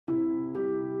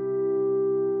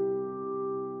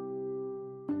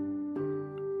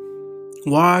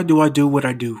Why do I do what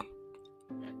I do?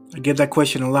 I get that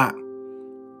question a lot.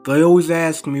 They always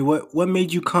ask me, what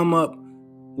made you come up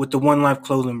with the One Life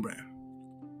clothing brand?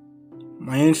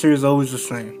 My answer is always the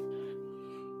same.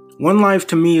 One Life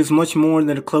to me is much more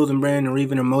than a clothing brand or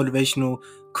even a motivational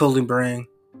clothing brand,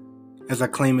 as I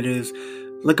claim it is.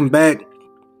 Looking back,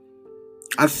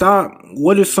 I thought,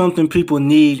 what is something people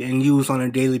need and use on a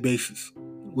daily basis?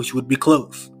 Which would be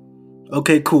clothes.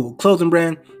 Okay, cool. Clothing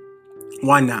brand,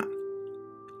 why not?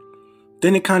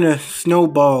 Then it kind of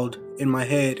snowballed in my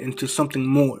head into something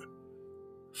more,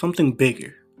 something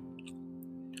bigger.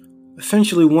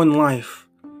 Essentially, One Life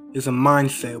is a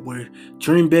mindset where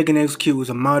dream big and execute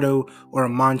is a motto or a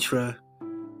mantra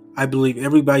I believe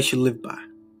everybody should live by.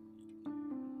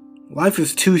 Life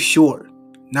is too short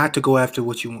not to go after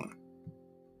what you want.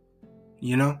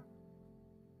 You know?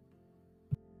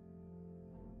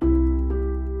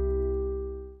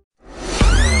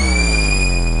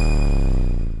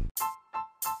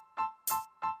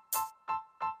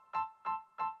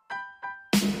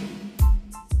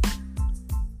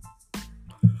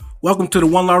 Welcome to the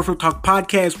One Life Real Talk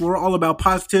podcast, where we're all about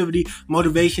positivity,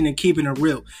 motivation, and keeping it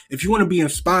real. If you want to be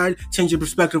inspired, change your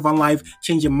perspective on life,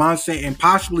 change your mindset, and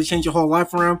possibly change your whole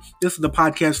life around, this is the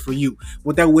podcast for you.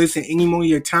 Without wasting any more of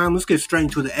your time, let's get straight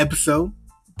into the episode.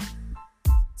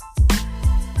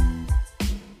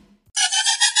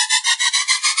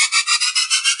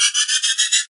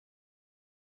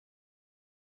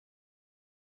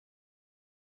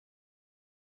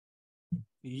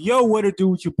 Yo, what it do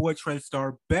with your boy Trey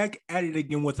Star, back at it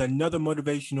again with another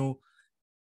motivational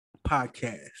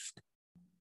podcast.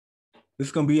 This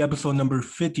is going to be episode number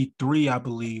 53, I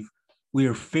believe. We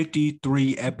are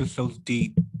 53 episodes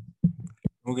deep.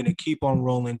 We're going to keep on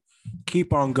rolling,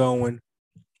 keep on going,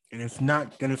 and it's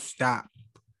not going to stop.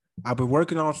 I've been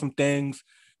working on some things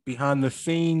behind the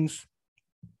scenes.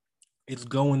 It's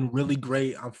going really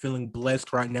great. I'm feeling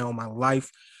blessed right now in my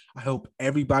life. I hope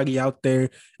everybody out there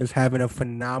is having a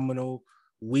phenomenal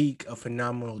week, a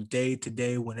phenomenal day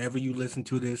today. Whenever you listen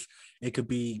to this, it could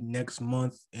be next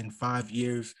month, in 5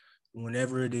 years,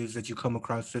 whenever it is that you come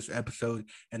across this episode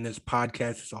and this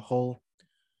podcast as a whole.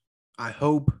 I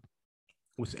hope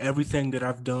with everything that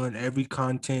I've done, every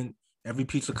content, every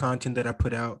piece of content that I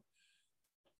put out,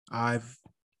 I've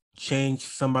changed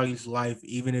somebody's life,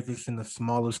 even if it's in the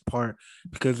smallest part,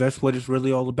 because that's what it's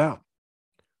really all about.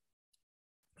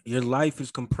 Your life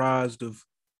is comprised of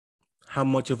how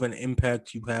much of an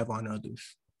impact you have on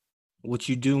others, what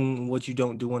you do and what you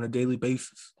don't do on a daily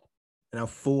basis. And I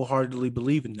full-heartedly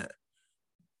believe in that.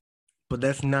 But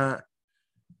that's not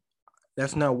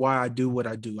why I do what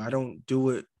I do. I don't do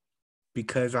it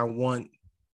because I want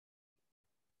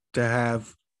to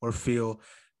have or feel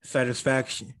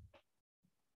satisfaction.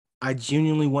 I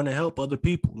genuinely want to help other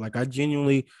people. Like, I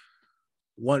genuinely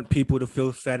want people to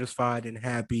feel satisfied and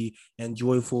happy and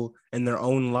joyful in their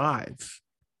own lives.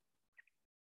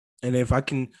 And if I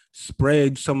can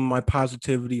spread some of my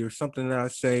positivity or something that I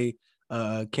say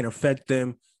can affect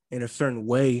them in a certain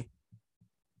way,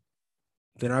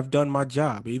 then I've done my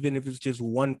job. Even if it's just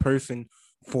one person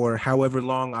for however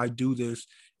long I do this,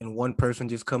 and one person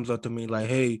just comes up to me like,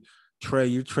 hey, Trey,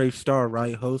 you're Trey Star,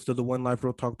 right? Host of the One Life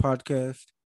Real Talk podcast.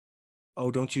 Oh,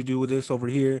 don't you do this over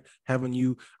here? Haven't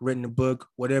you written a book,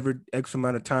 whatever X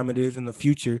amount of time it is in the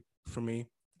future for me?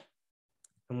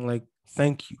 I'm like,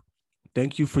 thank you.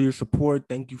 Thank you for your support.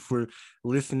 Thank you for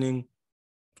listening.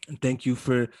 And thank you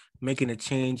for making a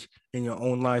change in your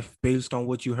own life based on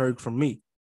what you heard from me.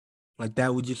 Like,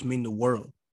 that would just mean the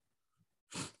world.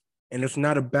 And it's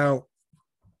not about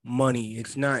money.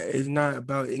 It's not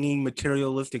about any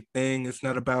materialistic thing. It's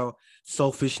not about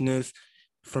selfishness.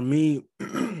 For me,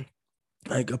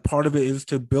 like, a part of it is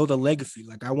to build a legacy.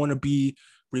 Like, I want to be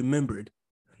remembered.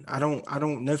 I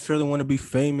don't necessarily want to be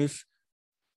famous.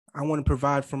 I want to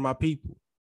provide for my people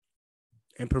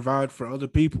and provide for other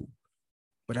people.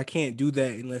 But I can't do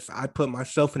that unless I put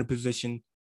myself in a position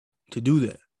to do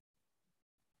that.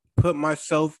 Put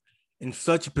myself in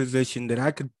such a position that I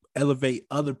could elevate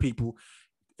other people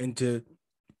into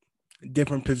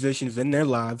different positions in their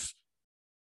lives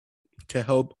to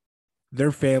help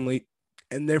their family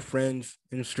and their friends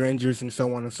and strangers and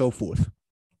so on and so forth.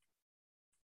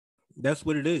 That's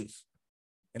what it is.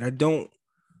 And I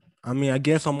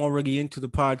guess I'm already into the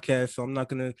podcast, so I'm not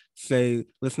going to say,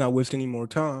 let's not waste any more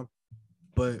time.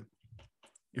 But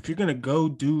if you're going to go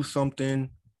do something,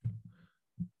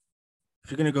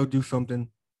 you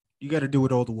got to do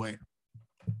it all the way.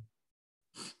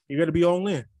 You got to be all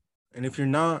in. And if you're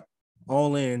not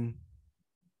all in,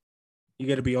 you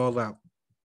got to be all out.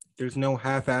 There's no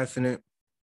half-assing it.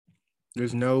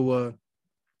 There's no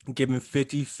giving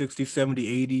 50, 60, 70,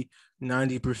 80,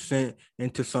 90%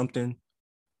 into something.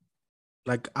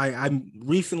 Like I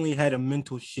recently had a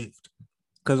mental shift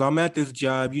because I'm at this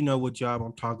job. You know what job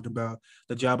I'm talking about.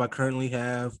 The job I currently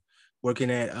have, working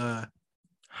at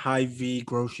Hy-Vee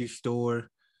grocery store,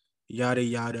 yada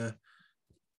yada.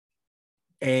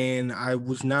 And I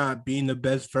was not being the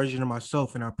best version of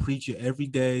myself. And I preach it every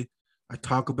day. I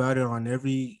talk about it on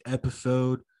every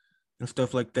episode and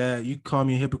stuff like that. You can call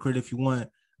me a hypocrite if you want,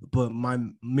 but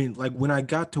like when I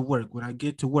got to work, when I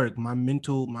get to work, my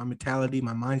mentality,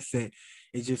 my mindset,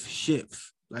 it just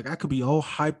shifts. Like I could be all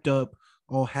hyped up,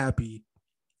 all happy,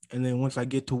 and then once I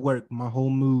get to work, my whole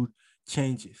mood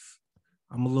changes.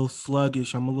 I'm a little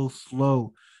sluggish. I'm a little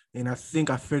slow, and I think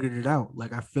I figured it out.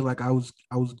 Like I feel like I was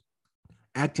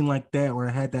acting like that, or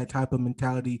I had that type of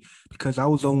mentality because I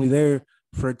was only there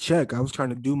for a check. I was trying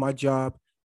to do my job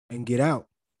and get out.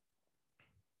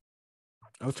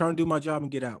 I was trying to do my job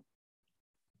and get out.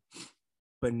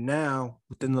 But now,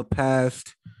 within the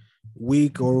past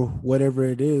week or whatever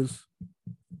it is,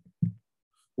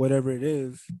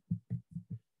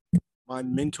 my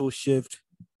mental shift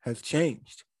has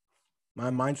changed. My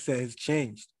mindset has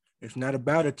changed. It's not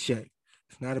about a check.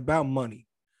 It's not about money.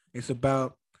 It's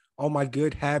about all my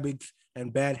good habits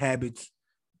and bad habits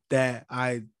that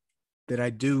I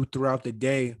do throughout the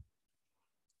day.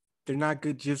 They're not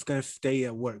good just gonna stay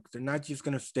at work. They're not just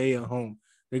gonna stay at home.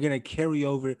 They're gonna carry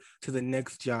over to the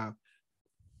next job.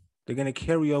 They're gonna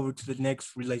carry over to the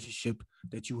next relationship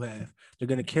that you have. They're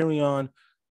gonna carry on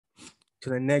to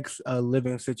the next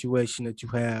living situation that you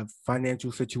have,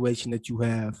 financial situation that you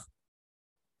have.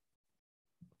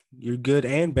 Your good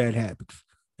and bad habits.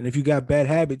 And if you got bad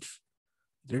habits,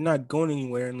 they're not going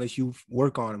anywhere unless you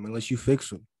work on them, unless you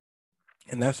fix them.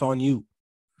 And that's on you.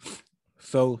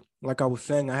 So, like I was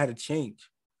saying, I had to change.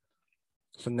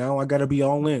 So now I got to be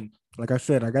all in. Like I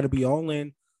said, I got to be all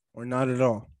in or not at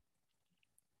all.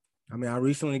 I mean, I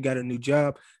recently got a new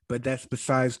job, but that's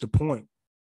besides the point.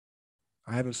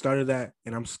 I haven't started that,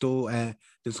 and I'm still at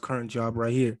this current job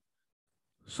right here.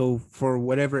 So for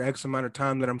whatever X amount of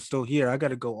time that I'm still here, I got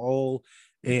to go all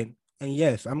in. And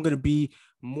yes, I'm going to be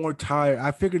more tired.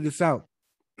 I figured this out.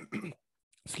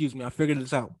 Excuse me. I figured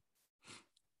this out.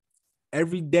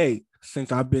 Every day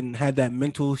since I've been had that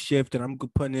mental shift and I'm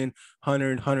putting in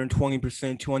 100, 120%,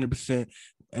 200%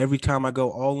 every time I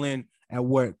go all in at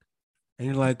work. And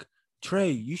you're like, Trey,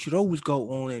 you should always go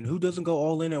all in. Who doesn't go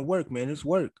all in at work, man? It's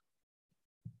work.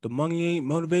 The money ain't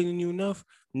motivating you enough?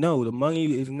 No, the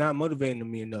money is not motivating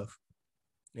me enough.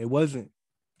 It wasn't.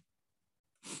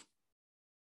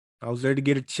 I was there to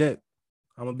get a check.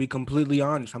 I'm gonna be completely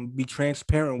honest. I'm gonna be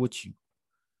transparent with you.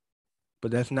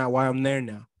 But that's not why I'm there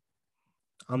now.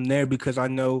 I'm there because I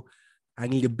know I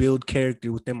need to build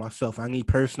character within myself. I need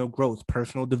personal growth,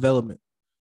 personal development.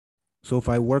 So if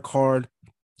I work hard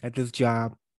at this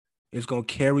job, it's gonna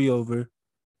carry over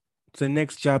to the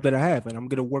next job that I have, and I'm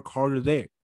gonna work harder there.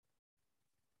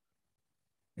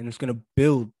 And it's gonna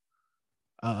build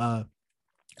a,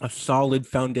 a solid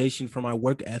foundation for my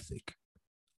work ethic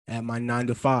at my 9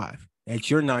 to 5, at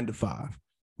your 9 to 5,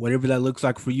 whatever that looks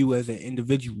like for you as an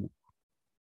individual.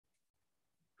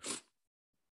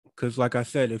 Because, like I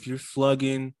said, if you're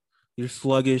sluggish,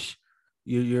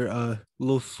 you're a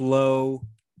little slow,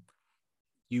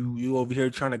 you over here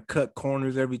trying to cut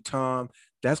corners every time,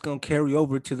 that's gonna carry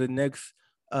over to the next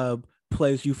uh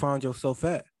place you find yourself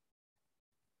at.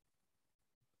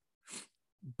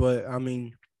 But I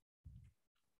mean,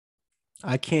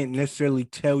 I can't necessarily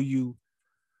tell you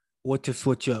what to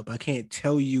switch up. I can't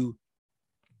tell you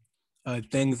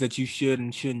things that you should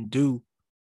and shouldn't do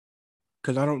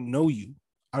because I don't know you.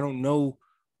 I don't know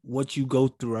what you go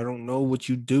through. I don't know what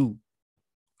you do.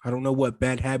 I don't know what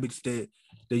bad habits that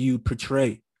you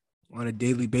portray on a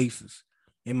daily basis.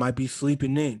 It might be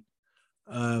sleeping in.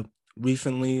 Uh,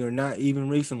 Recently or not even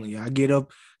recently, I get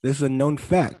up. This is a known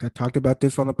fact. I talked about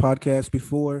this on the podcast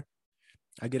before.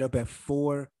 I get up at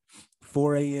 4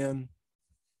 a.m.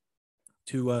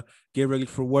 to get ready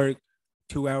for work,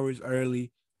 2 hours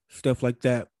early, stuff like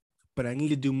that. But I need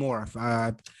to do more.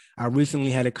 I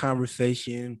recently had a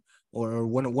conversation, or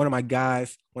one of my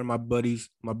guys, one of my buddies,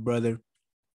 my brother,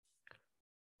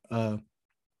 uh,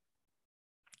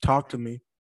 talked to me.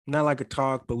 Not like a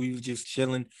talk, but we was just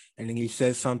chilling, and then he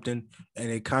said something, and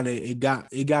it got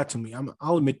to me.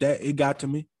 I'll admit that it got to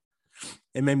me.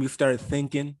 It made me start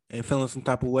thinking and feeling some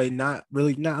type of way, not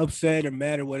upset or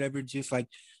mad or whatever, just like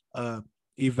uh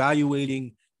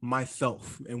evaluating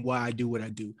myself and why I do what I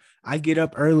do. I get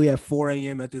up early at 4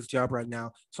 a.m. at this job right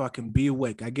now so I can be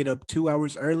awake. I get up 2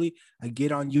 hours early, I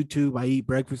get on YouTube, I eat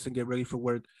breakfast and get ready for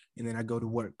work, and then I go to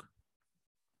work.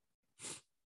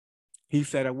 He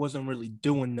said I wasn't really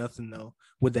doing nothing though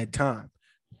with that time.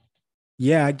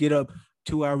 Yeah, I get up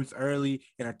 2 hours early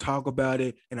and I talk about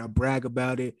it and I brag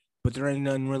about it, but there ain't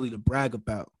nothing really to brag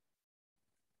about.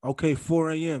 Okay,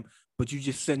 4 a.m., but you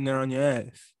just sitting there on your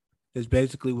ass. That's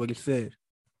basically what it said.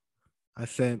 I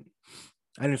said,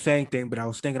 I didn't say anything, but I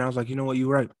was thinking, I was like, you know what, you're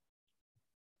right.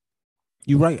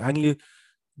 You're right. I need to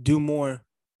do more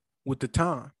with the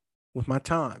time, with my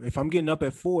time. If I'm getting up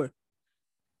at 4,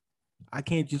 I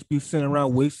can't just be sitting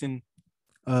around wasting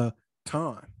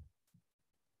time.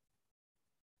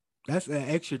 That's an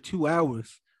extra 2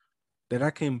 hours that I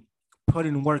can put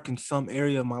in work in some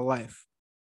area of my life.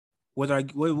 Whether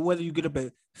you get up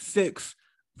at 6,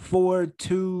 4,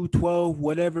 2, 12,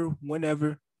 whatever,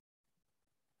 whenever,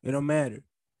 it don't matter.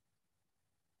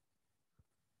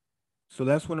 So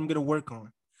that's what I'm gonna work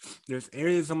on. There's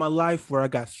areas of my life where I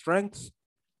got strengths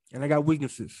and I got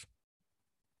weaknesses.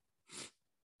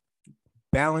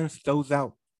 Balance those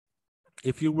out.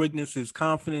 If your weakness is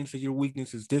confidence, if your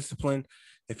weakness is discipline,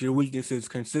 if your weakness is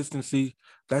consistency,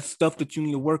 that's stuff that you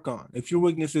need to work on. If your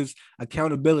weakness is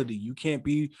accountability, you can't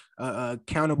be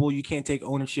accountable. You can't take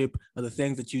ownership of the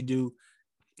things that you do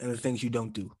and the things you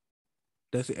don't do.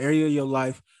 That's an area of your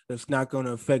life that's not going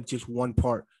to affect just one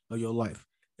part of your life.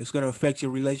 It's going to affect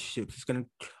your relationships. It's going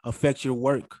to affect your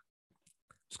work.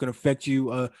 It's going to affect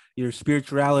you, your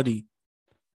spirituality.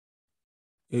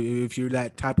 If you're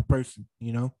that type of person,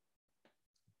 you know,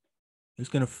 it's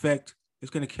going to affect,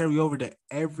 it's going to carry over to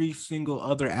every single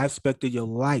other aspect of your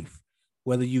life,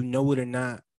 whether you know it or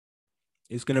not.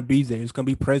 It's going to be there. It's going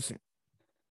to be present.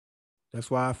 That's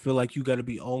why I feel like you got to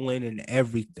be all in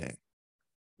everything.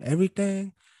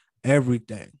 Everything,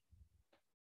 everything.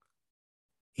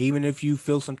 Even if you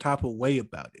feel some type of way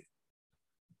about it.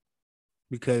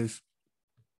 Because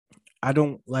I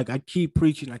keep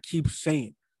preaching, I keep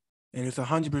saying, and it's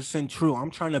 100% true. I'm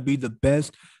trying to be the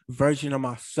best version of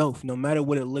myself, no matter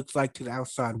what it looks like to the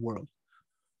outside world,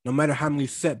 no matter how many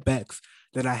setbacks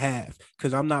that I have.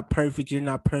 Because I'm not perfect, you're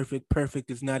not perfect. Perfect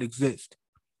does not exist.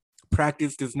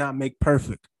 Practice does not make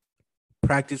perfect.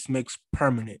 Practice makes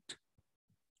permanent.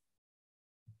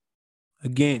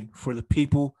 Again, for the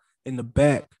people in the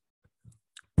back,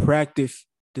 practice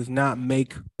does not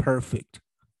make perfect.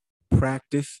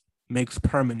 Practice makes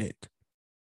permanent.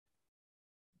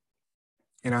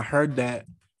 And I heard that.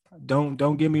 Don't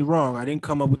get me wrong. I didn't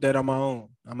come up with that on my own.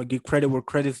 I'm gonna give credit where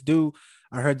credit's due.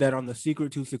 I heard that on the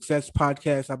Secret to Success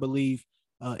podcast. I believe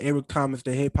Eric Thomas,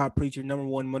 the hip hop preacher,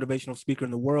 #1 motivational speaker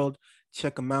in the world.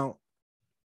 Check him out.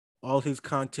 All his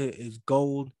content is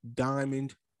gold,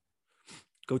 diamond.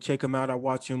 Go check him out. I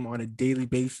watch him on a daily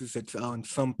basis. It's on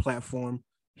some platform.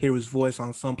 Hear his voice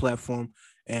on some platform,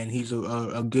 and he's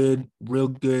a good, real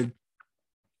good,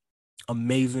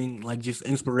 amazing, like just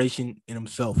inspiration in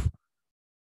himself.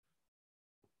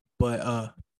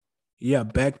 But yeah,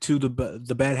 back to the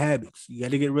bad habits. You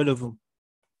got to get rid of them.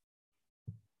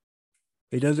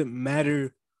 It doesn't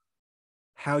matter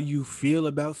how you feel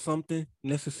about something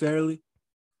necessarily.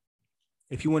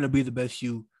 If you want to be the best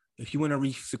you, if you want to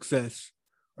reach success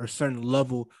or a certain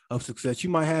level of success, you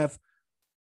might have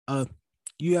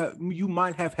you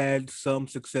might have had some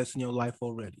success in your life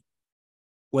already.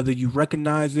 Whether you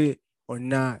recognize it or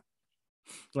not.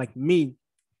 Like me,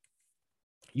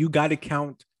 you got to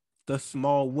count the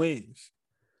small wins.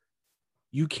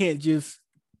 You can't just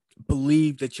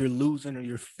believe that you're losing or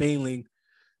you're failing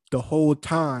the whole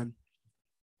time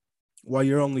while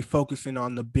you're only focusing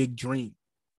on the big dream,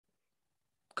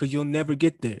 because you'll never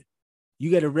get there.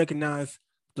 You got to recognize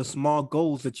the small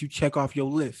goals that you check off your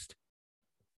list.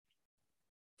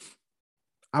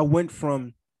 I went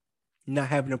from not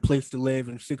having a place to live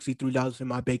and $63 in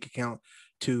my bank account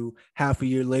to half a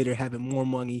year later having more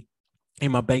money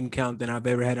in my bank account than I've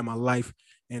ever had in my life,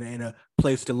 and a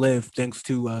place to live thanks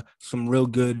to some real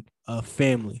good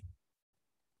family.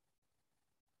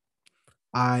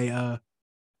 I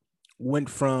went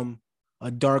from a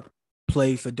dark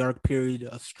place, a dark period,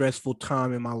 a stressful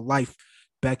time in my life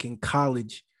back in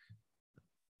college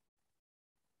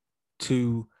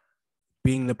to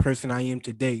being the person I am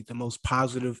today, the most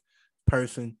positive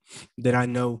person that I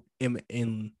know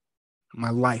in my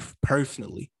life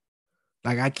personally.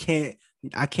 Like I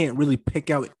can't really pick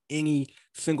out any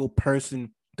single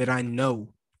person that I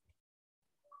know,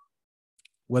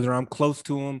 whether I'm close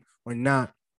to them or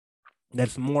not,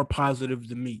 that's more positive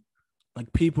than me.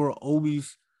 Like people are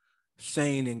always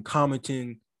saying and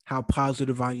commenting how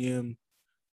positive I am,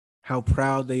 how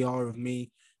proud they are of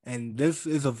me. And this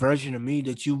is a version of me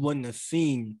that you wouldn't have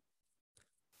seen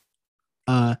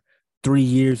 3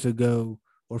 years ago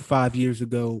or 5 years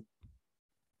ago.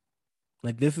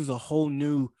 Like this is a whole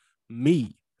new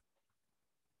me.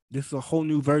 This is a whole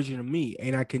new version of me.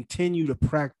 And I continue to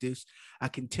practice. I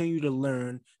continue to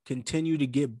learn, continue to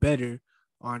get better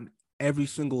on every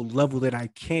single level that I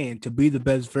can to be the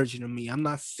best version of me. I'm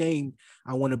not saying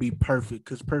I want to be perfect,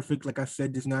 because perfect, like I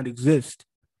said, does not exist.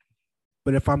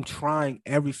 But if I'm trying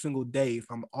every single day, if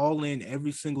I'm all in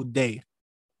every single day,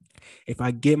 if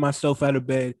I get myself out of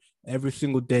bed every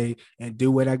single day and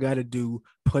do what I got to do,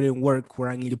 put in work where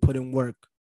I need to put in work,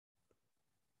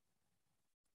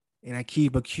 and I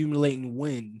keep accumulating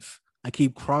wins, I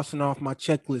keep crossing off my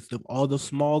checklist of all the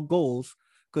small goals.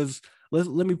 Because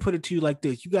let me put it to you like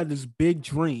this: you got this big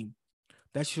dream.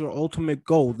 That's your ultimate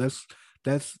goal. That's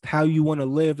how you want to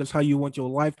live. That's how you want your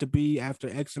life to be after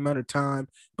X amount of time.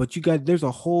 But there's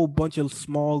a whole bunch of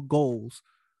small goals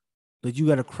that you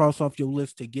got to cross off your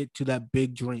list to get to that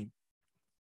big dream.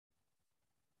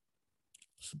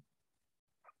 So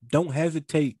don't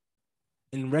hesitate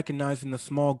in recognizing the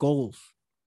small goals.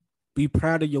 Be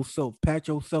proud of yourself. Pat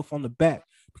yourself on the back,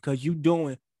 because you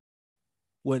doing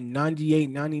what 98,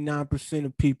 99%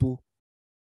 of people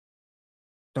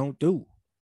don't do.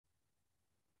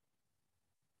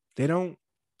 They don't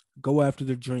go after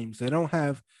their dreams. They don't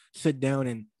sit down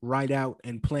and write out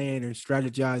and plan and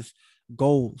strategize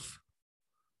goals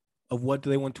of what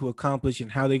they want to accomplish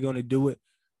and how they're going to do it,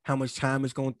 how much time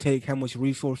it's going to take, how much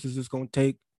resources it's going to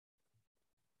take,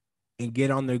 and get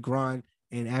on their grind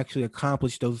and actually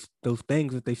accomplish those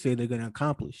things that they say they're going to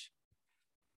accomplish.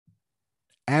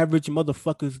 Average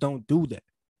motherfuckers don't do that.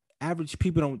 Average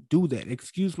people don't do that.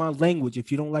 Excuse my language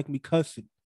if you don't like me cussing,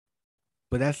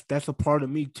 but that's a part of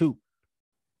me too.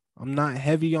 I'm not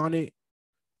heavy on it,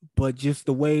 but just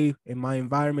the way in my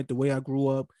environment, the way I grew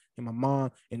up, and my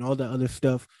mom and all the other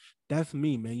stuff, that's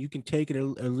me, man. You can take it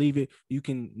or leave it. You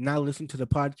can not listen to the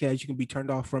podcast. You can be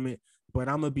turned off from it, but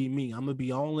I'm gonna be me. I'm gonna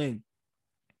be all in.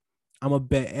 I'm gonna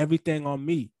bet everything on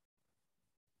me,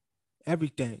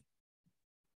 everything,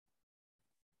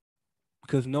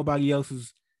 because nobody else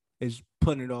is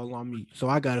putting it all on me. So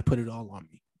I gotta put it all on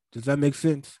me. Does that make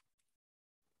sense?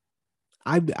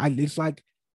 It's like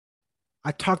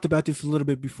I talked about this a little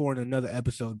bit before in another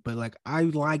episode, but like I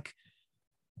like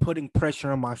putting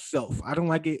pressure on myself. I don't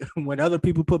like it when other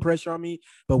people put pressure on me,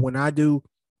 but when I do,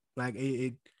 like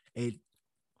it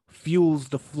fuels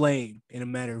the flame, in a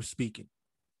matter of speaking.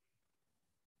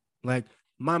 Like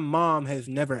my mom has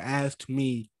never asked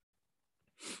me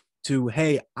to,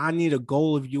 hey, I need a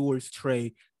goal of yours,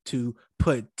 Trey, to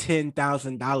put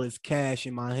 $10,000 cash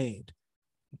in my hand.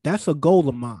 That's a goal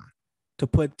of mine. To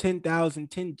put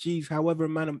 10,000, 10 G's, however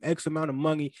amount of X amount of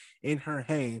money in her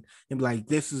hand and be like,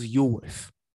 this is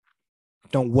yours.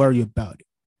 Don't worry about it.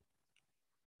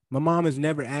 My mom has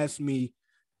never asked me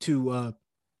to,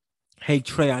 hey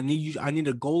Trey, I need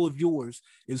a goal of yours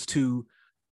is to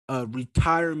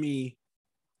retire me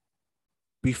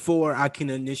before I can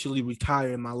initially retire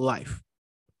in my life.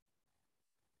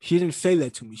 She didn't say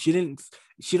that to me. She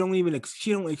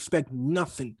don't expect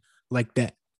nothing like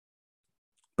that.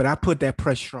 But I put that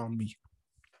pressure on me.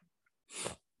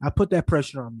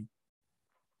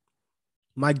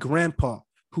 My grandpa,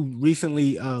 who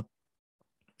recently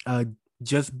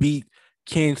just beat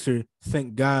cancer,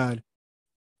 thank God.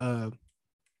 I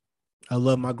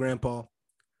love my grandpa.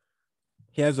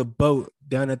 He has a boat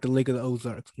down at the Lake of the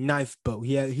Ozarks. Nice boat.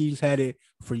 He's had it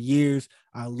for years.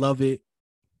 I love it.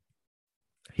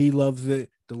 He loves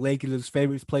it. The lake is his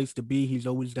favorite place to be. He's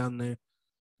always down there.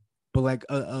 But like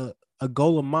a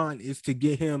goal of mine is to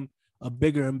get him a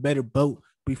bigger and better boat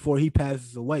before he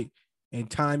passes away, and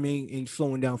timing and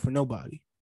slowing down for nobody.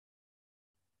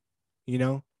 You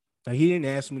know, like he didn't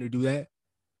ask me to do that.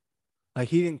 Like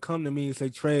he didn't come to me and say,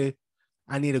 Trey,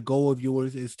 I need a goal of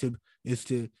yours is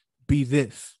to be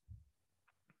this.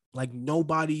 Like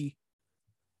nobody,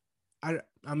 I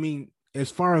mean,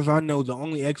 as far as I know, the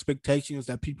only expectations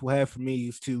that people have for me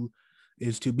is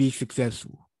to be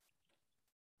successful,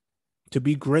 to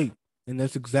be great. And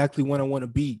that's exactly what I want to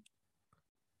be,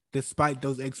 despite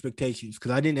those expectations.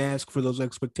 Because I didn't ask for those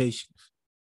expectations.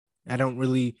 I don't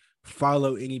really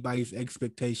follow anybody's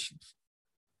expectations.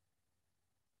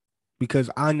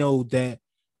 Because I know that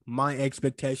my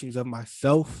expectations of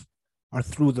myself are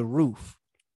through the roof.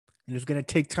 And it's going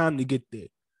to take time to get there.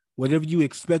 Whatever you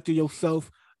expect of yourself,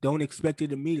 don't expect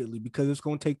it immediately, because it's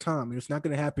going to take time. And it's not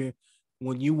going to happen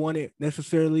when you want it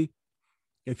necessarily.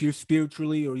 If you're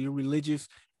spiritually or you're religious,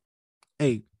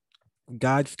 hey,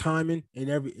 God's timing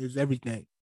is everything.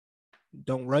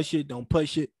 Don't rush it. Don't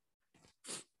push it.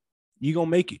 You're going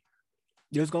to make it.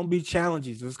 There's going to be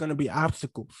challenges. There's going to be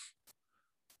obstacles.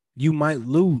 You might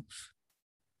lose.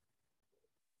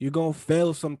 You're going to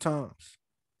fail sometimes.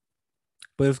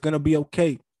 But it's going to be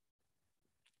okay.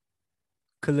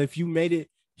 Because if you made it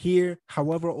here,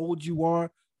 however old you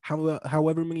are,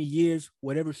 however many years,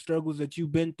 whatever struggles that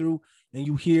you've been through, and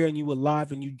you here and you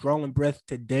alive and you drawing breath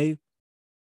today,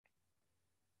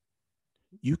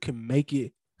 you can make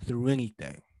it through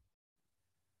anything.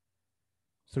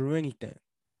 Through anything.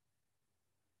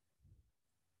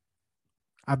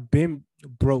 I've been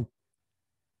broke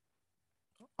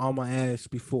on my ass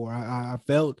before. I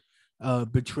felt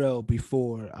betrayal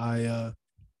before.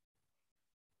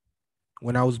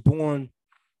 When I was born,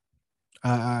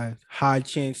 I high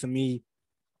chance of me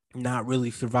not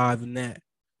really surviving that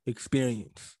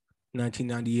experience.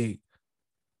 1998.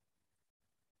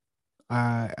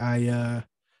 I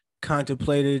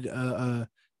contemplated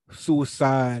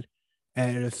suicide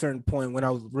at a certain point when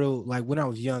I was when I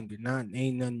was younger. Not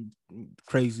ain't nothing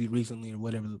crazy recently or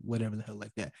whatever the hell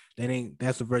like that.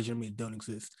 That's a version of me that don't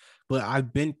exist. But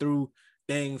I've been through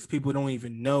things people don't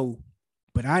even know,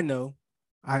 but I know.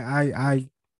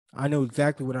 I know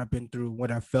exactly what I've been through,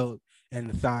 what I felt, and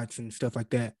the thoughts and stuff like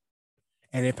that.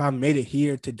 And if I made it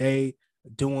here today,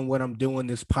 doing what I'm doing,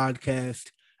 this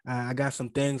podcast, I got some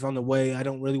things on the way. I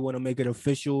don't really want to make an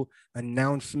official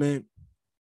announcement,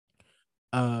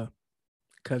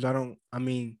 because I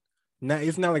mean,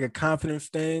 it's not like a confidence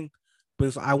thing,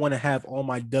 but I want to have all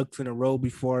my ducks in a row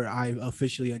before I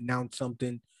officially announce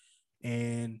something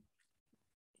and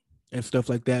stuff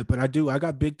like that. But I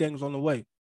got big things on the way.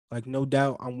 Like, no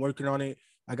doubt, I'm working on it.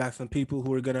 I got some people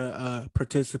who are gonna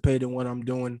participate in what I'm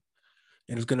doing,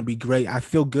 and it's gonna be great. I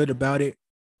feel good about it,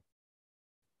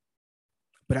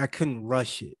 but I couldn't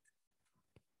rush it.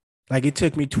 Like, it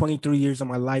took me 23 years of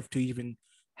my life to even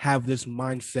have this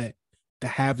mindset, to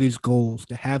have these goals,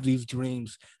 to have these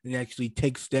dreams, and actually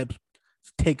take steps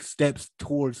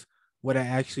towards what I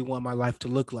actually want my life to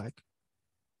look like.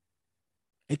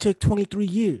 It took 23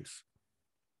 years.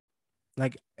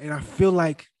 Like, and I feel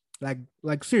like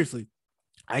seriously,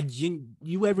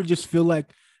 you ever just feel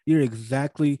like you're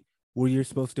exactly where you're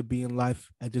supposed to be in life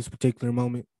at this particular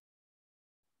moment?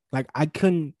 Like, I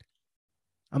could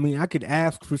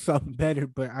ask for something better,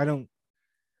 but I don't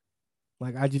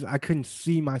I couldn't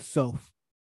see myself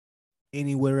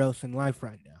anywhere else in life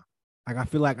right now. Like, I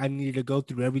feel like I needed to go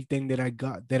through everything that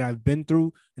I've been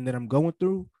through and that I'm going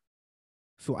through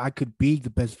so I could be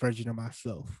the best version of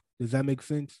myself. Does that make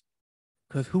sense?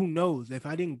 Because who knows, if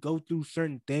I didn't go through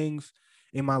certain things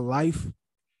in my life,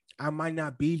 I might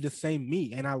not be the same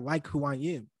me. And I like who I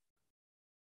am.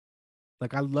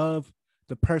 Like, I love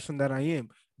the person that I am.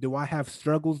 Do I have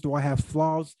struggles? Do I have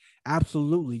flaws?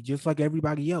 Absolutely, just like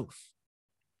everybody else.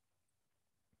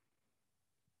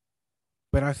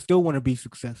 But I still want to be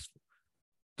successful,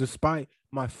 despite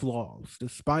my flaws,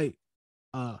 despite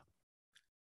uh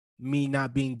me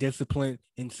not being disciplined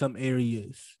in some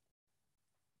areas,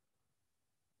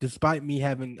 despite me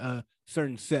having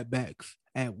certain setbacks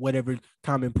at whatever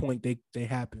time and point they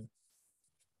happen.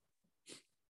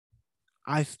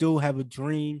 I still have a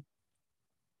dream.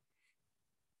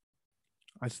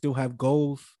 I still have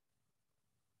goals.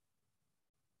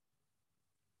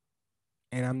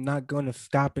 And I'm not going to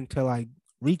stop until I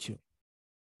reach them.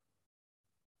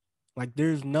 Like,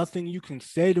 there's nothing you can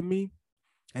say to me.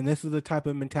 And this is the type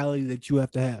of mentality that you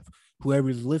have to have.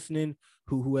 Whoever's listening,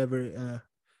 whoever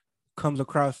comes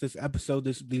across this episode,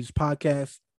 these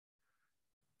podcasts,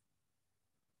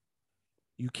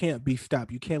 you can't be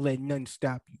stopped. You can't let nothing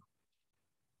stop you.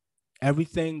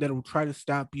 Everything that will try to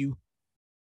stop you,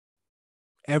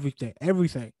 everything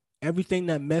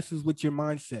that messes with your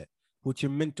mindset, with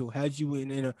your mental, has you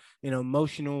in an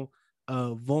emotional,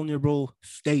 vulnerable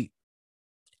state.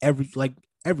 Everything,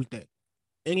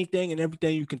 anything and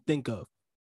everything you can think of,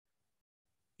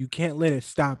 you can't let it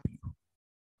stop you.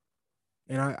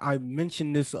 And I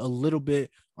mentioned this a little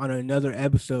bit on another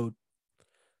episode,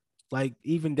 like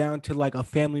even down to like a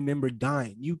family member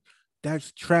dying.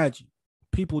 That's tragic.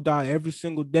 People die every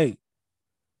single day.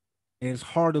 And it's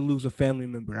hard to lose a family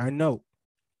member. I know.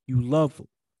 You love them.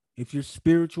 If you're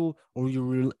spiritual or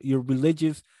you're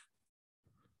religious,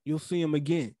 you'll see them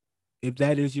again. If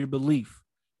that is your belief.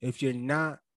 If you're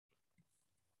not,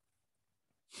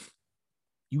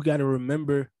 you got to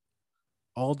remember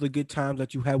all the good times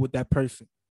that you had with that person.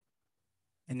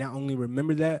 And not only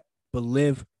remember that, but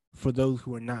live for those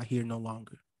who are not here no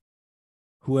longer,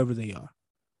 whoever they are.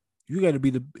 You got to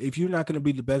be if you're not going to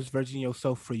be the best version of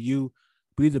yourself for you,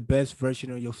 be the best version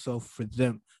of yourself for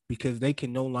them, because they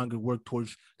can no longer work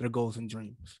towards their goals and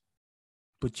dreams.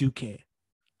 But you can.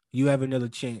 You have another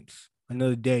chance,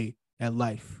 another day at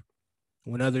life.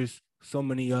 When so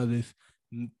many others,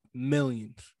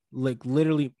 millions, like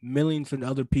literally millions of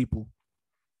other people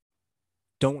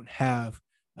don't have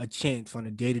a chance on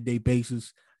a day-to-day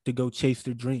basis to go chase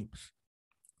their dreams.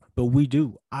 But we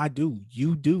do. I do.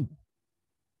 You do.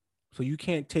 So you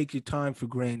can't take your time for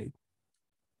granted.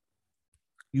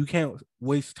 You can't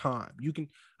waste time. You can,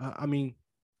 I mean,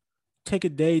 take a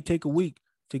day, take a week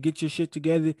to get your shit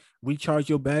together, recharge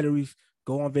your batteries,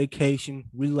 go on vacation,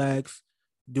 relax,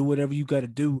 do whatever you got to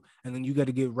do. And then you got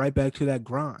to get right back to that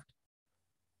grind.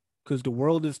 Because the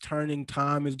world is turning,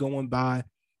 time is going by.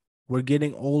 We're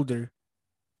getting older.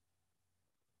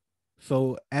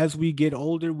 So as we get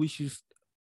older, we should,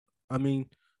 I mean,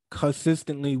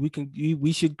 consistently,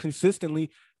 we should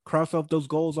consistently cross off those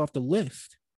goals off the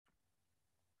list.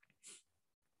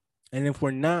 And if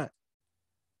we're not,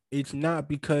 it's not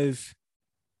because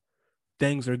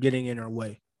things are getting in our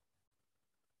way.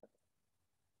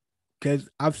 Because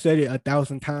I've said it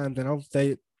 1,000 times and I'll say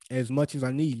it as much as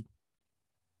I need.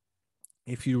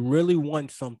 If you really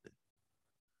want something,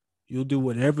 you'll do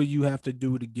whatever you have to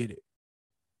do to get it.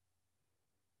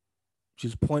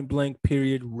 Just point blank,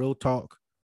 period, real talk.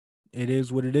 It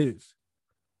is what it is.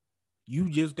 You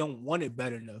just don't want it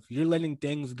bad enough. You're letting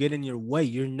things get in your way.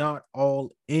 You're not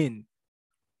all in.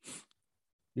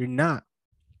 You're not.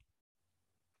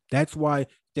 That's why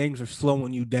things are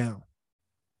slowing you down.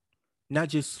 Not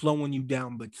just slowing you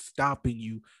down, but stopping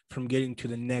you from getting to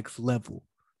the next level.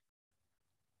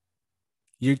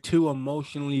 You're too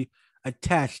emotionally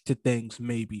attached to things,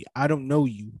 maybe. I don't know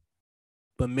you,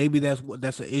 but maybe that's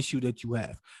an issue that you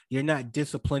have. You're not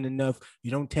disciplined enough.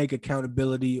 You don't take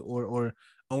accountability or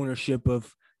ownership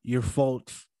of your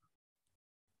faults.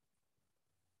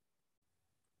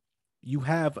 You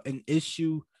have an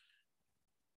issue.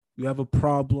 You have a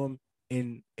problem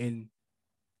in an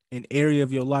area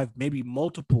of your life, maybe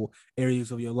multiple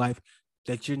areas of your life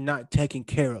that you're not taking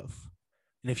care of.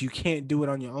 And if you can't do it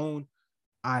on your own,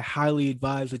 I highly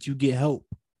advise that you get help.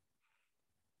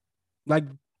 Like,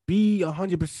 be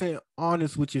 100%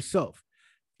 honest with yourself.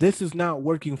 This is not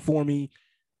working for me.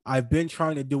 I've been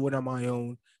trying to do it on my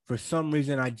own. For some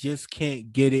reason, I just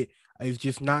can't get it. It's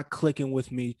just not clicking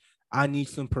with me. I need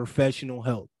some professional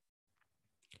help.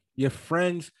 Your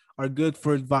friends are good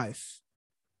for advice.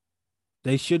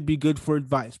 They should be good for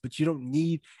advice, but you don't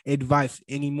need advice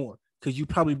anymore because you've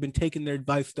probably been taking their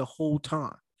advice the whole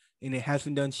time and it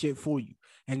hasn't done shit for you.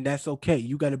 And that's okay.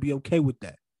 You got to be okay with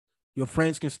that. Your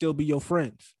friends can still be your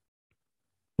friends.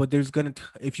 But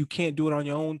if you can't do it on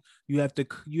your own, you have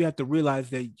to realize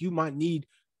that you might need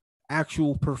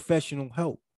actual professional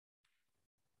help.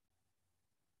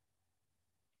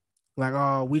 Like,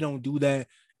 oh, we don't do that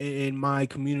in my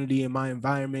community, in my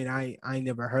environment. I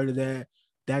never heard of that.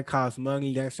 That costs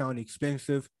money. That sounds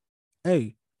expensive.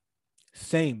 Hey,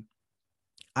 same.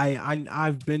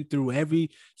 I've been through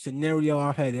every scenario.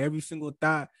 I've had every single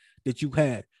thought that you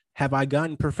had. Have I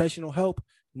gotten professional help?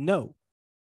 No.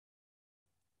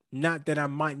 Not that I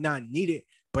might not need it,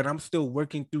 but I'm still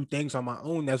working through things on my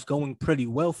own that's going pretty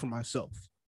well for myself.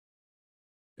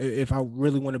 If I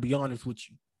really want to be honest with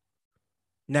you.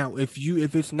 Now, if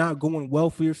it's not going well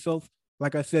for yourself,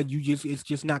 like I said, it's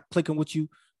just not clicking with you.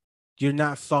 You're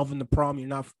not solving the problem. You're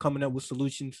not coming up with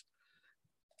solutions.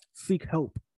 Seek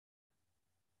help.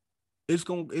 It's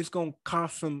gonna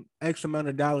cost some X amount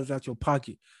of dollars out your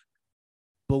pocket.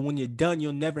 But when you're done,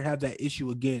 you'll never have that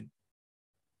issue again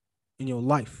in your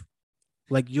life.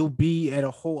 Like, you'll be at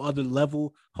a whole other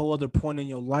level, whole other point in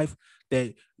your life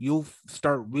that you'll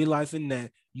start realizing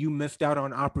that you missed out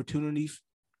on opportunities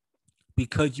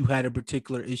because you had a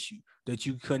particular issue that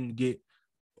you couldn't get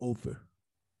over.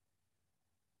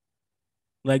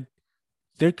 Like,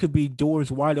 there could be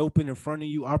doors wide open in front of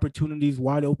you, opportunities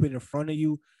wide open in front of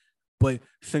you, but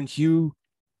since you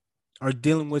are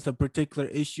dealing with a particular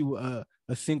issue, a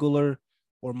singular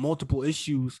or multiple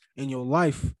issues in your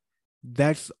life,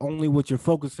 that's only what you're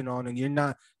focusing on, and you're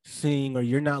not seeing, or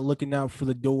you're not looking out for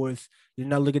the doors, you're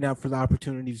not looking out for the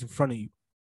opportunities in front of you.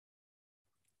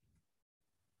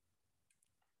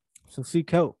 So seek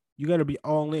help. You got to be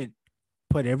all in.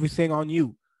 Put everything on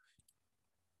you.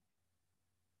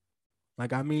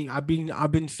 Like, I mean, I've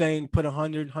been saying put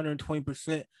 100,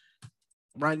 120%.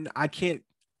 Right now,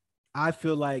 I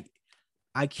feel like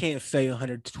I can't say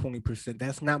 120%.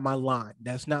 That's not my line.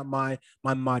 That's not my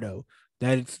motto.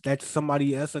 That's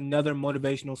another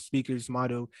motivational speaker's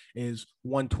motto is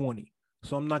 120.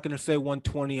 So I'm not gonna say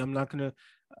 120. I'm not gonna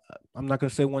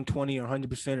say 120 or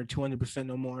 100% or 200%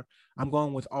 no more. I'm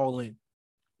going with all in,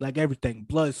 like everything,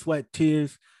 blood, sweat,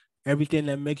 tears, everything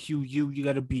that makes you you. You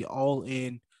got to be all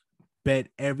in. Bet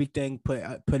everything.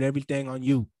 Put everything on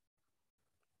you,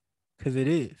 because it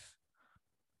is.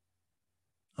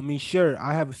 I mean, sure,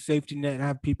 I have a safety net. I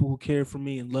have people who care for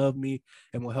me and love me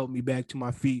and will help me back to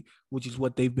my feet, which is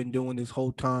what they've been doing this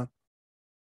whole time.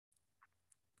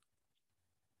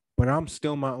 but I'm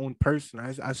still my own person.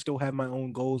 I still have my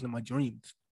own goals and my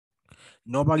dreams.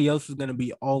 Nobody else is going to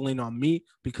be all in on me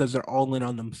because they're all in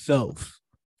on themselves.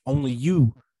 Only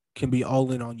you can be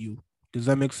all in on you. Does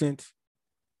that make sense?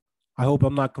 I hope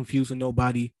I'm not confusing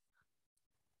nobody.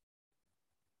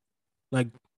 Like,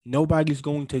 nobody's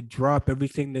going to drop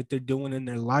everything that they're doing in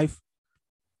their life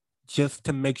just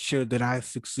to make sure that I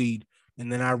succeed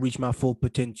and then I reach my full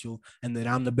potential and that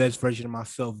I'm the best version of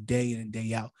myself day in and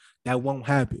day out. That won't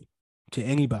happen to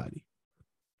anybody.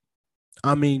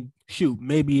 I mean, shoot,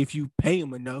 maybe if you pay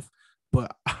them enough,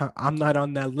 but I'm not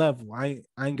on that level. I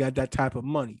ain't got that type of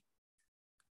money.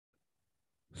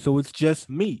 So it's just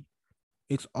me.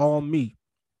 It's all me.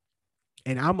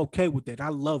 And I'm okay with that. I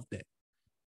love that.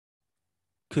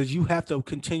 Because you have to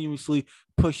continuously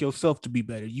push yourself to be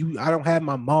better. I don't have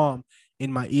my mom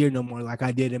in my ear no more like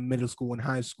I did in middle school and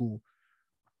high school,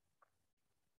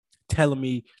 telling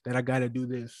me that I gotta do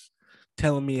this,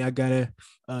 telling me I gotta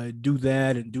do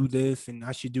that and do this, and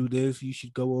I should do this. You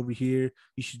should go over here.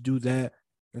 You should do that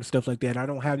and stuff like that. I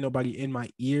don't have nobody in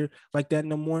my ear like that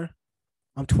no more.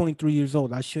 I'm 23 years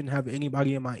old. I shouldn't have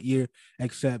anybody in my ear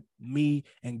except me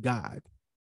and God.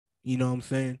 You know what I'm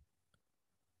saying?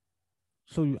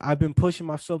 So I've been pushing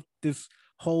myself this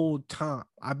whole time.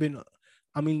 I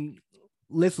mean,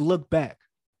 let's look back.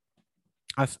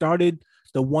 I started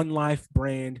the One Life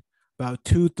brand about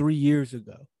 2, 3 years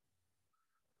ago.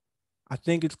 I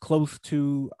think it's close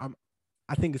to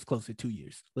I think it's close to 2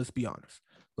 years. Let's be honest.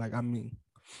 Like, I mean,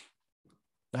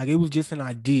 like it was just an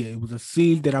idea. It was a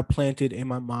seed that I planted in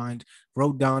my mind,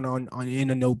 wrote down on in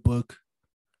a notebook,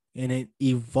 and it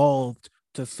evolved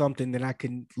to something that I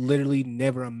can literally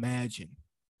never imagine.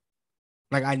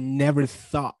 Like I never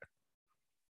thought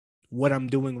what I'm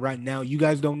doing right now. You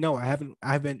guys don't know. I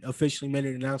haven't officially made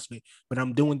an announcement, but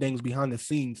I'm doing things behind the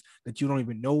scenes that you don't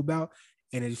even know about.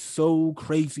 And it's so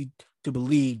crazy to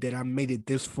believe that I made it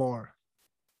this far.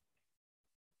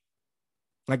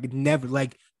 Like never,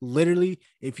 like literally,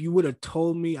 if you would have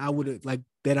told me I would have like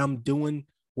that I'm doing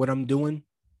what I'm doing,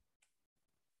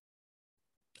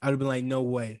 I'd have been like, no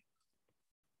way.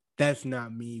 That's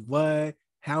not me. What?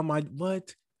 How am I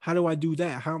what? How do I do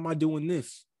that? How am I doing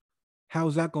this?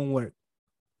 How's that gonna work?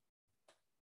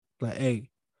 Like,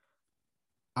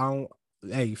 I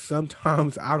don't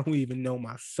sometimes I don't even know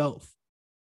myself.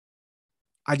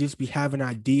 I just be having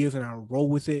ideas and I roll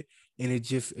with it and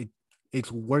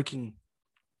it's working.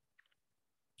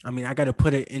 I mean, I gotta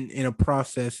put it in a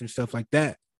process and stuff like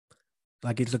that.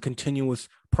 Like it's a continuous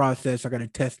process. I gotta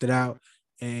test it out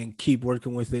and keep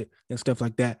working with it and stuff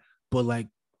like that. But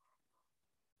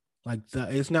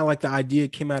it's not like the idea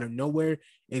came out of nowhere.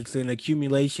 It's an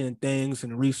accumulation of things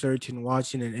and research and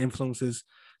watching and influences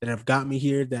that have got me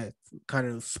here that kind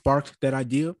of sparked that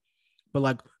idea. But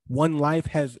like One Life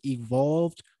has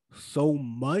evolved so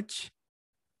much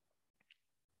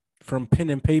from pen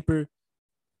and paper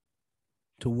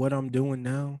to what I'm doing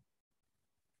now.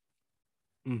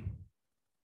 Mm.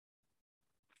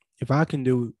 If I can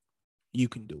do it, you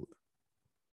can do it.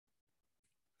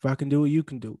 If I can do it, you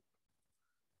can do it.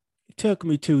 It took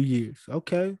me 2 years.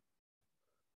 Okay.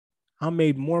 I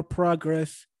made more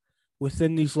progress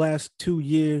within these last 2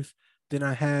 years than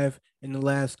I have in the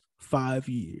last 5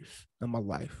 years of my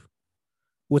life.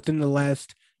 Within the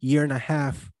last year and a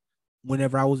half,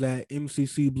 whenever I was at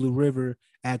MCC Blue River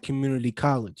at community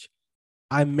college,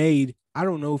 I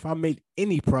don't know if I made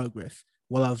any progress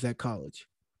while I was at college.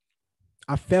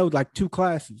 I failed like 2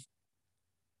 classes.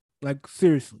 Like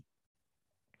seriously.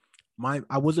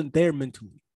 I wasn't there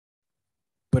mentally,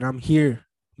 but I'm here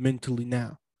mentally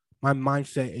now. My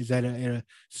mindset is at a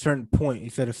certain point,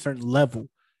 it's at a certain level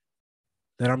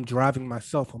that I'm driving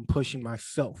myself, I'm pushing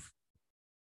myself.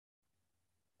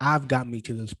 I've got me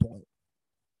to this point.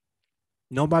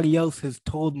 Nobody else has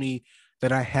told me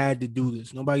that I had to do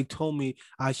this. Nobody told me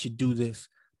I should do this,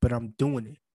 but I'm doing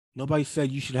it. Nobody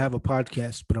said you should have a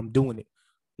podcast, but I'm doing it.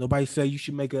 Nobody said you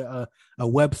should make a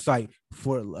website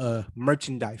for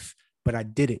merchandise, but I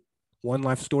did it.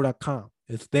 OneLifeStore.com.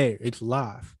 It's there. It's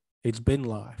live. It's been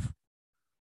live.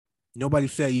 Nobody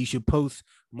said you should post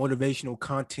motivational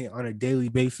content on a daily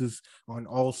basis on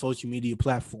all social media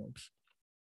platforms.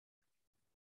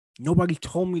 Nobody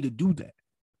told me to do that.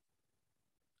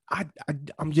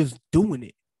 I'm just doing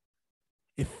it.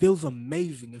 It feels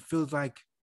amazing. It feels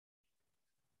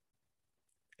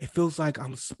like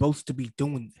I'm supposed to be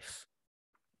doing this.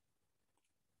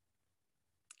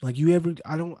 Like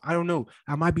I don't know.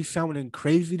 I might be sounding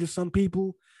crazy to some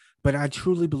people, but I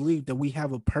truly believe that we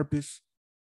have a purpose,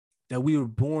 that we were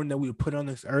born, that we were put on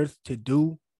this earth to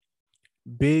do,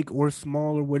 big or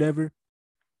small or whatever.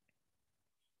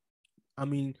 I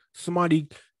mean,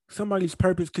 Somebody's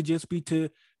purpose could just be to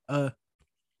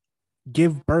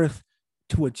give birth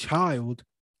to a child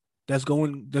that's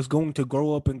going to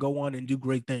grow up and go on and do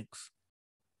great things.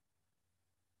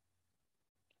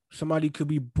 Somebody could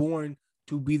be born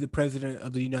to be the president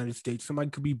of the United States. Somebody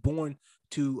could be born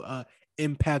to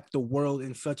impact the world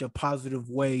in such a positive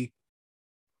way,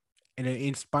 in an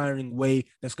inspiring way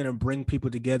that's going to bring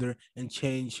people together and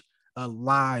change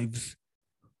lives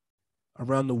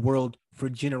around the world for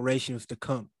generations to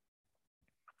come.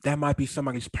 That might be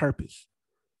somebody's purpose.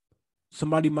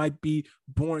 Somebody might be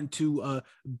born to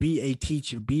be a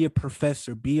teacher, be a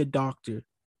professor, be a doctor,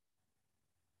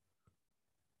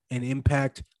 and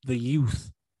impact the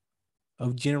youth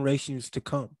of generations to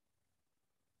come.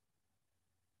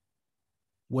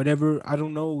 Whatever, I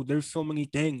don't know. There's so many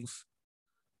things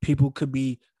people could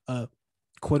be,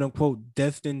 quote unquote,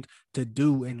 destined to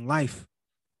do in life.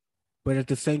 But at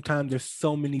the same time, there's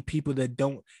so many people that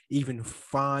don't even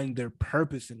find their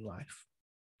purpose in life.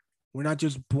 We're not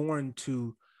just born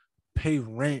to pay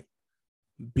rent,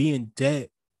 be in debt,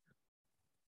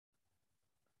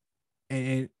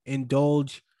 and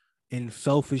indulge in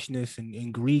selfishness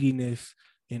and greediness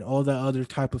and all that other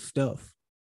type of stuff.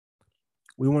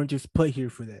 We weren't just put here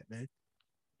for that, man.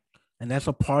 And that's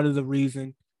a part of the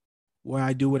reason why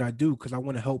I do what I do, because I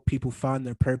want to help people find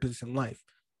their purpose in life.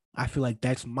 I feel like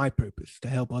that's my purpose, to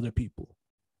help other people.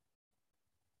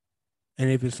 And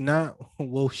if it's not,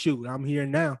 well, shoot, I'm here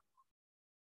now.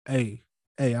 Hey,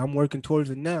 I'm working towards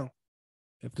it now.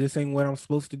 If this ain't what I'm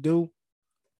supposed to do,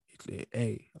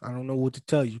 hey, I don't know what to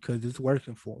tell you, because it's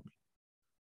working for me.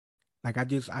 Like,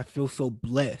 I feel so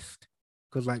blessed,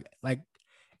 because like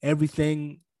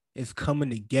everything is coming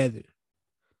together.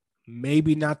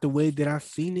 Maybe not the way that I've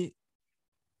seen it,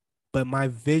 but my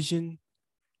vision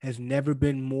has never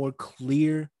been more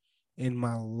clear in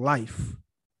my life.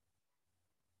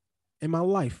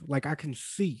 Like I can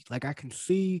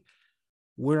see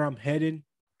where I'm headed.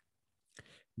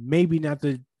 Maybe not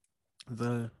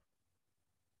the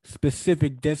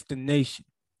specific destination,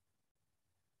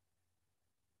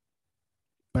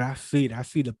 but I see it. I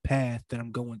see the path that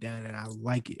I'm going down, and I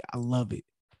like it. I love it.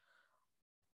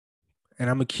 And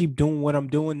I'm going to keep doing what I'm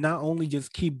doing. Not only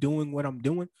just keep doing what I'm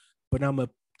doing, but I'm going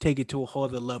to take it to a whole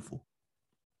other level.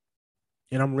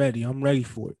 And I'm ready. I'm ready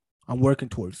for it. I'm working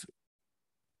towards it.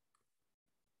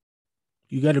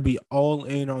 You got to be all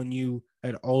in on you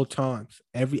at all times,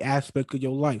 every aspect of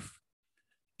your life.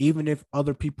 Even if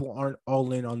other people aren't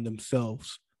all in on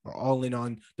themselves or all in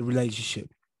on the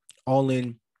relationship, all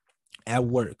in at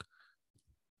work,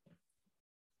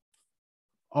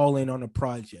 all in on a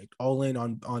project, all in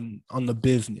on the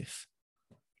business.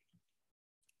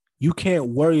 You can't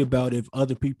worry about if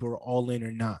other people are all in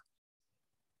or not.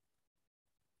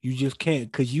 You just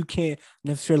can't, because you can't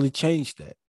necessarily change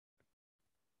that.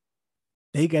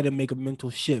 They got to make a mental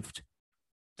shift.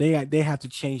 They have to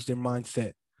change their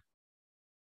mindset.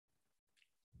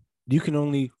 You can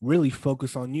only really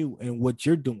focus on you and what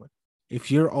you're doing.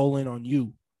 If you're all in on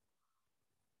you,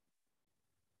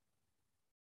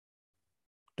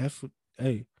 that's what,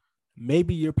 hey,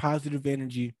 maybe your positive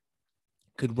energy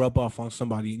could rub off on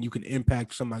somebody and you can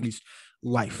impact somebody's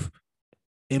life,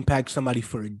 impact somebody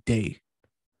for a day.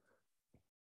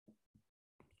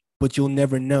 But you'll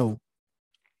never know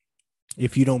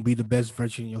if you don't be the best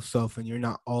version of yourself and you're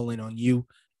not all in on you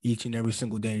each and every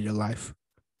single day of your life.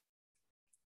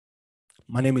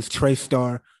 My name is Trey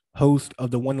Star, host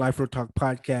of the One Life Real Talk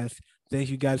podcast. Thank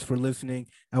you guys for listening.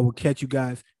 I will catch you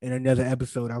guys in another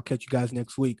episode. I'll catch you guys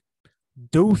next week.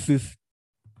 Deuces.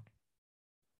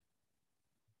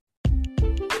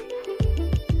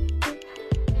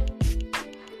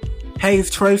 Hey,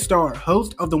 it's Trey Star,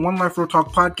 host of the One Life Real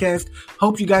Talk podcast.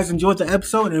 Hope you guys enjoyed the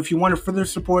episode. And if you want to further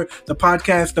support the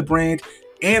podcast, the brand,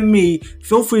 and me,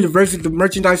 feel free to visit the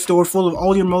merchandise store full of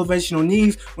all your motivational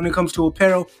needs when it comes to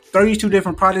apparel. 32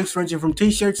 different products ranging from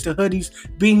t-shirts to hoodies,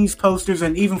 beanies, posters,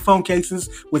 and even phone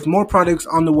cases, with more products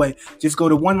on the way. Just go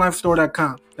to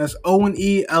onelifestore.com. That's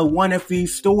ONEL1FE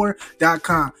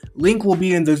store.com. Link will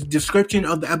be in the description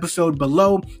of the episode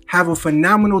below. Have a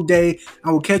phenomenal day. I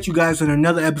will catch you guys in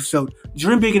another episode.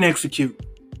 Dream big and execute.